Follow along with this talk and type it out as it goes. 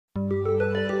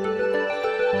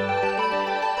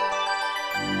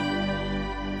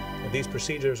these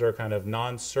procedures are kind of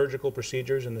non-surgical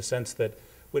procedures in the sense that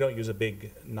we don't use a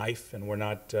big knife and we're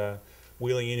not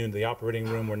wheeling you into the operating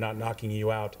room, we're not knocking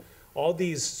you out. All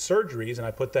these surgeries, and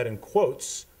I put that in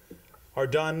quotes, are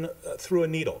done through a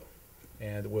needle,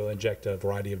 and we'll inject a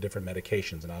variety of different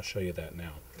medications, and I'll show you that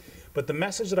now. But the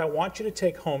message that I want you to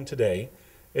take home today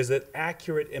is that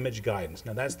accurate image guidance,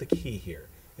 now that's the key here,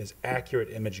 is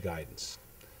accurate image guidance.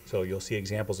 So you'll see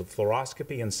examples of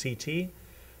fluoroscopy and CT,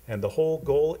 and the whole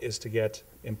goal is to get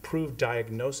improved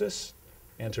diagnosis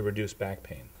and to reduce back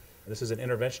pain. This is an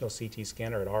interventional CT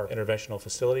scanner at our interventional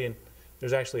facility, and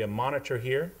there's actually a monitor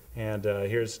here, and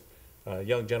here's a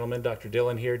young gentleman, Dr.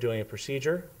 Dillon here, doing a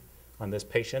procedure on this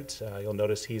patient. You'll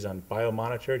notice he's on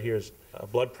biomonitored. Here's a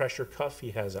blood pressure cuff.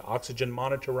 He has an oxygen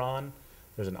monitor on.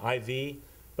 There's an IV,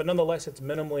 but nonetheless it's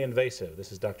minimally invasive.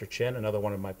 This is Dr. Chin, another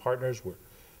one of my partners. We're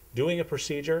doing a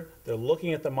procedure. They're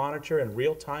looking at the monitor in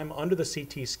real time under the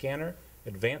CT scanner,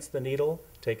 advance the needle,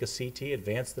 take a CT,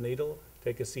 advance the needle,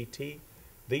 take a CT.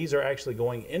 These are actually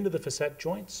going into the facet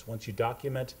joints. Once you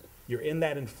document you're in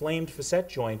that inflamed facet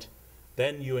joint,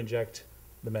 then you inject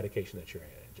the medication that you're